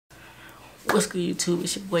What's good, YouTube?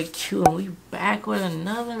 It's your boy Q, and we back with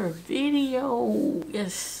another video.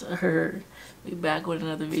 Yes, sir. We back with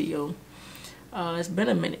another video. It's been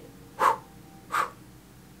a minute. I'm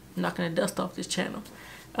knocking the dust off this channel.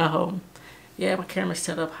 Yeah, my camera's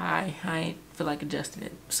set up high. I ain't feel like adjusting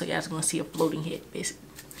it, so you guys are gonna see a floating head, basically.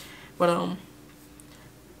 But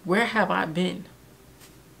where have I been?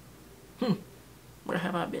 Where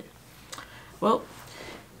have I been? Well,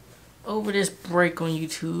 over this break on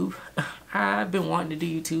YouTube, I've been wanting to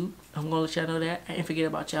do YouTube. I'm gonna let y'all know that. I ain't forget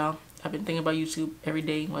about y'all. I've been thinking about YouTube every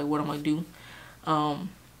day, like what I'm gonna do.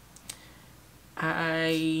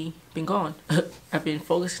 I been gone. I've been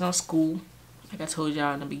focusing on school. Like I told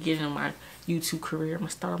y'all in the beginning of my YouTube career, I'm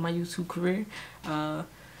gonna start my YouTube career. I'm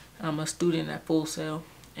a student at Full Sail,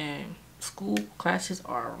 and school classes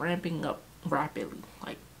are ramping up rapidly.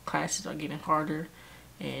 Like classes are getting harder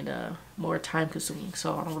and more time consuming,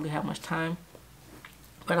 so I don't really have much time.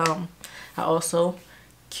 But I also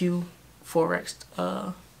Q Forex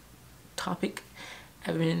topic.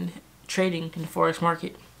 I've been trading in the Forex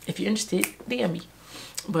market. If you're interested, DM me.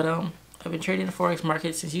 But I've been trading the Forex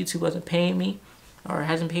market since YouTube wasn't paying me or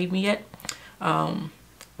hasn't paid me yet. Why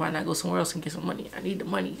not go somewhere else and get some money? I need the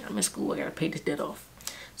money. I'm in school. I gotta pay this debt off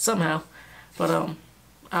somehow. But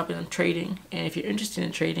I've been trading, and if you're interested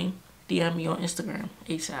in trading, DM me on Instagram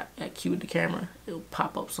ASAP at Q with the camera. It'll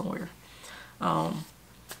pop up somewhere.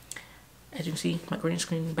 As you can see, my green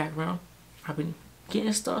screen background. I've been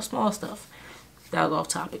getting small stuff. That was off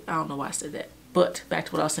topic. I don't know why I said that. But back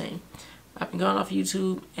to what I was saying. I've been going off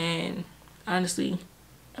YouTube, and honestly,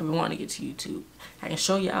 I've been wanting to get to YouTube. I can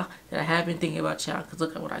show y'all that I have been thinking about y'all, because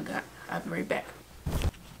look at what I got. I'll be right back.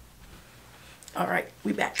 Alright,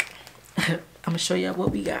 we back. I'm going to show y'all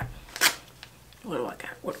what we got. What do I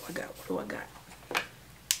got? What do I got? What do I got?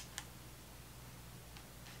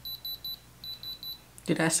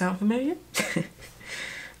 Did that sound familiar?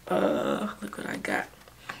 Look what I got.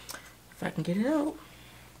 If I can get it out.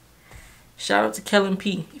 Shout out to Kellen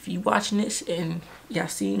P. If you watching this and y'all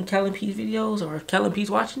seen Kellen P's videos, or if Kellen P's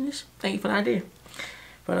watching this, thank you for the idea.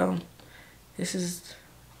 But this is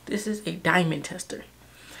a diamond tester.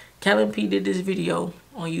 Kellen P did this video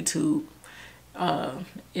on YouTube.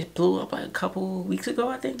 It blew up like a couple weeks ago,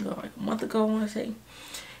 I think, or like a month ago, I want to say.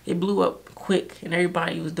 It blew up quick, and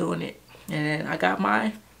everybody was doing it. And then I got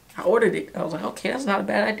mine. I ordered it. I was like, okay, that's not a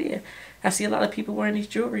bad idea. I see a lot of people wearing these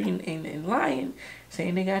jewelry and lying,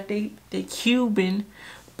 saying they got they Cuban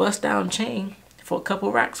bust down chain for a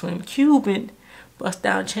couple racks, when Cuban bust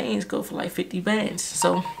down chains go for like 50 bands.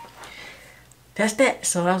 So that's that.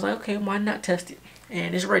 So I was like, okay, why not test it?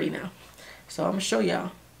 And it's ready now. So I'm gonna show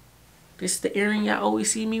y'all. This is the earring y'all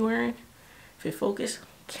always see me wearing. If it focus,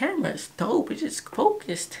 camera's dope. It's just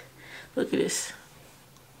focused. Look at this.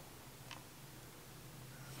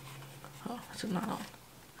 Oh, it's not on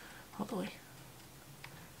all the way.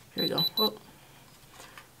 Here we go. Oh.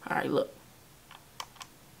 Alright, look.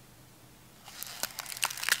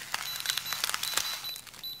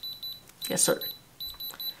 Yes, sir.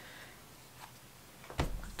 Let's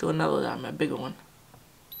do another one, my bigger one.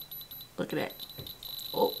 Look at that.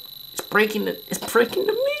 Oh, it's breaking the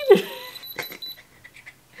meter.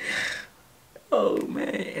 Oh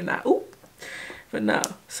man, and but now,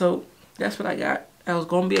 so that's what I got. That was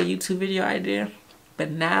gonna be a YouTube video idea,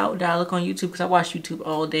 but now that I look on YouTube, because I watch YouTube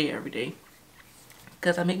all day, every day,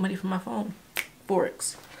 because I make money from my phone,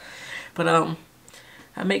 Forex. But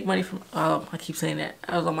I make money from I keep saying that,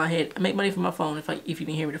 I was on my head. I make money from my phone. If you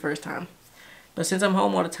didn't hear me the first time, but since I'm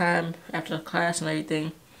home all the time after class and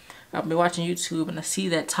everything, I've been watching YouTube, and I see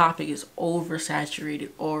that topic is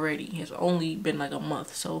oversaturated already. It's only been like a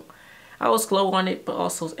month, so I was slow on it, but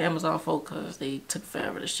also it's Amazon fault, because they took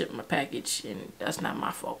forever to ship my package, and that's not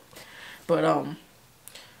my fault. But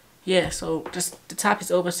yeah, so just the topic's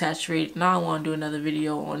oversaturated. Now I want to do another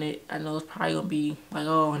video on it. I know it's probably gonna be like,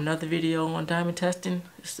 oh, another video on diamond testing.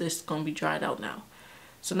 It's gonna be dried out now.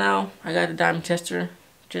 So now I got a diamond tester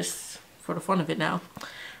just for the fun of it now.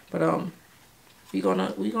 But we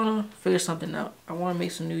gonna figure something out. I want to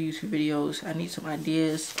make some new YouTube videos. I need some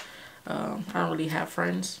ideas. I don't really have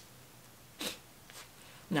friends.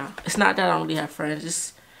 No, it's not that I don't really have friends.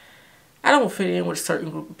 It's I don't fit in with a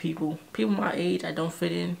certain group of people. People my age, I don't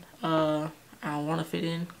fit in. I don't want to fit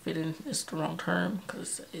in. Fit in is the wrong term,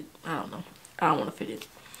 because I don't know. I don't want to fit in.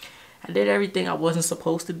 I did everything I wasn't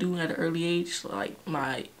supposed to do at an early age. So like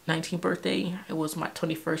my 19th birthday, it was my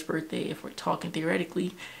 21st birthday, if we're talking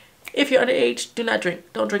theoretically. If you're underage, do not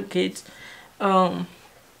drink. Don't drink, kids. So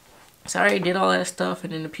I already did all that stuff,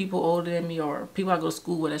 and then the people older than me, or people I go to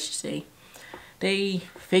school with, I should say, they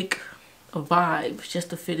fake a vibe just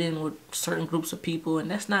to fit in with certain groups of people, and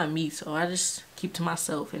that's not me. So I just keep to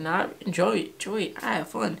myself, and I enjoy it. I have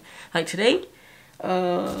fun. Like today,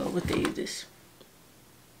 what day is this?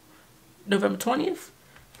 November 20th,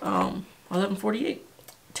 11:48.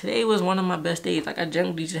 Today was one of my best days. Like I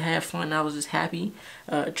generally just had fun. I was just happy.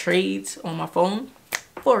 Trades on my phone,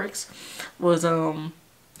 Forex, was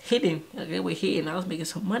hitting. Like they were hitting. I was making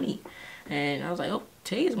some money, and I was like, oh,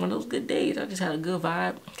 today is one of those good days. I just had a good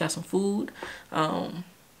vibe. Got some food. That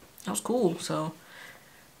was cool. So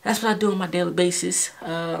that's what I do on my daily basis.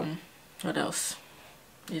 What else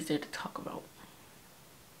is there to talk about?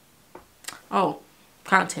 Oh,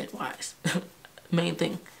 content wise, main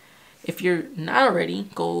thing. If you're not already,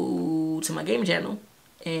 go to my gaming channel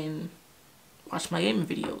and watch my gaming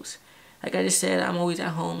videos. Like I just said, I'm always at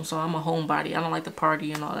home, so I'm a homebody. I don't like to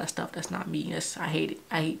party and all that stuff. That's not me. I hate it.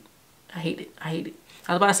 I hate it.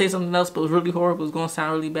 I was about to say something else, but it was really horrible. It was gonna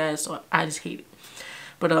sound really bad, so I just hate it.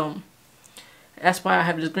 But that's why I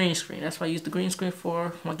have this green screen. That's why I use the green screen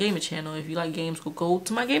for my gaming channel. If you like games, go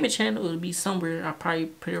to my gaming channel. It'll be somewhere. I'll probably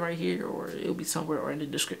put it right here, or it'll be somewhere or in the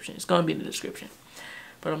description. It's gonna be in the description.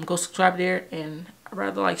 But go subscribe there, and I'd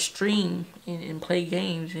rather like stream and play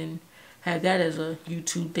games and have that as a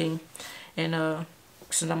YouTube thing. And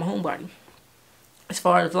since I'm a homebody. As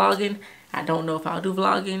far as vlogging, I don't know if I'll do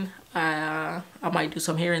vlogging. I might do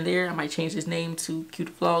some here and there. I might change his name to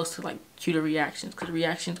Cuter Vlogs to like Cuter Reactions, because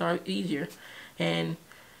reactions are easier. And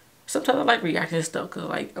sometimes I like reacting to stuff because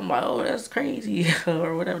like I'm like, oh, that's crazy,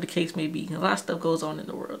 or whatever the case may be. A lot of stuff goes on in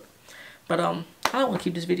the world. But I don't want to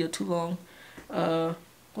keep this video too long.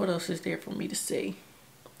 What else is there for me to say?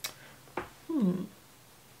 I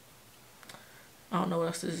don't know what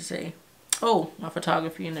else to say. Oh, my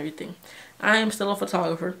photography and everything. I am still a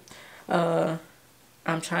photographer.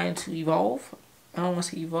 I'm trying to evolve. I don't want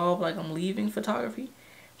to say evolve like I'm leaving photography,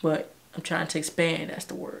 but I'm trying to expand. That's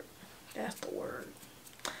the word. That's the word.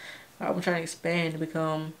 I'm trying to expand to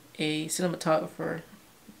become a cinematographer.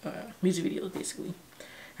 Music videos, basically.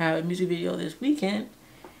 I have a music video this weekend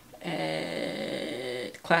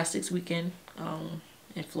at Classics Weekend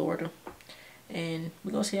in Florida, and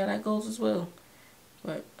we're gonna see how that goes as well.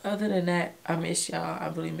 But other than that, I miss y'all. I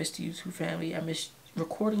really miss the YouTube family. I miss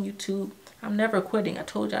recording YouTube. I'm never quitting. I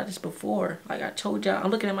told y'all this before. Like I told y'all, I'm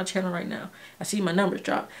looking at my channel right now. I see my numbers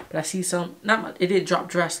drop, but I see some, it did drop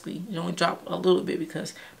drastically. It only dropped a little bit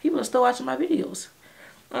because people are still watching my videos.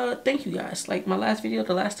 Thank you guys. Like my last video,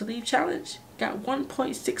 the Last to Leave challenge, got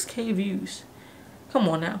 1.6K views. Come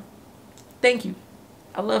on now. Thank you.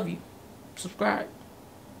 I love you. Subscribe.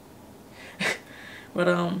 But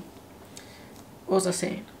what was I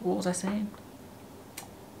saying? What was I saying?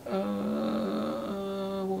 I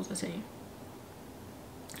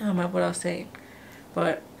don't remember what I was saying.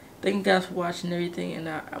 But thank you guys for watching everything, and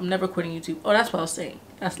I'm never quitting YouTube. Oh, that's what I was saying.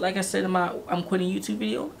 That's like I said in my I'm quitting YouTube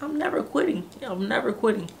video. I'm never quitting. Yeah, I'm never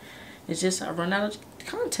quitting. It's just I run out of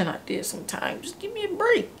content ideas sometimes. Just give me a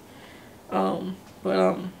break. I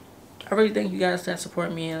really thank you guys that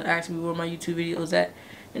support me and ask me where my YouTube videos at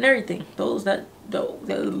and everything. Those that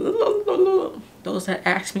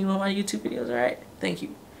ask me where my YouTube videos are at, thank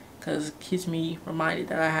you, because it keeps me reminded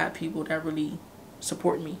that I have people that really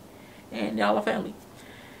support me, and y'all are family.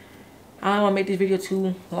 I don't want to make this video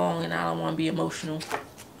too long, and I don't want to be emotional.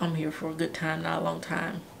 I'm here for a good time, not a long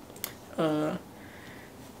time.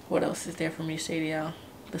 What else is there for me to say to y'all?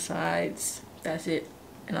 Besides, that's it.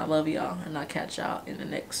 And I love y'all, and I'll catch y'all in the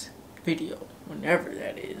next video, whenever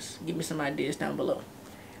that is. Give me some ideas down below.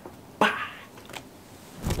 Bye.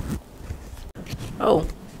 Oh,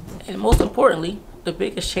 and most importantly, the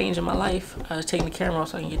biggest change in my life, I was taking the camera off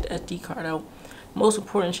so I can get the SD card out. Most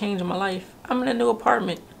important change in my life, I'm in a new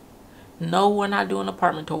apartment. No, we're not doing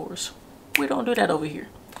apartment tours. We don't do that over here,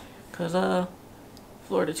 cause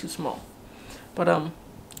Florida too small. But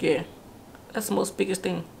yeah, that's the most biggest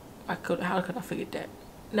thing. How could I forget that?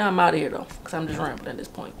 Now I'm out of here though, cause I'm just rambling at this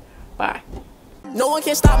point. Bye. No one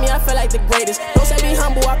can stop me, I feel like the greatest. Don't say be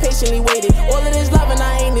humble, I patiently waited. All of this love and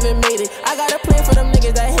I ain't even made it. I got a plan for them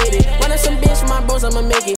niggas that hate it. Running some bitch for my bros, I'ma make it.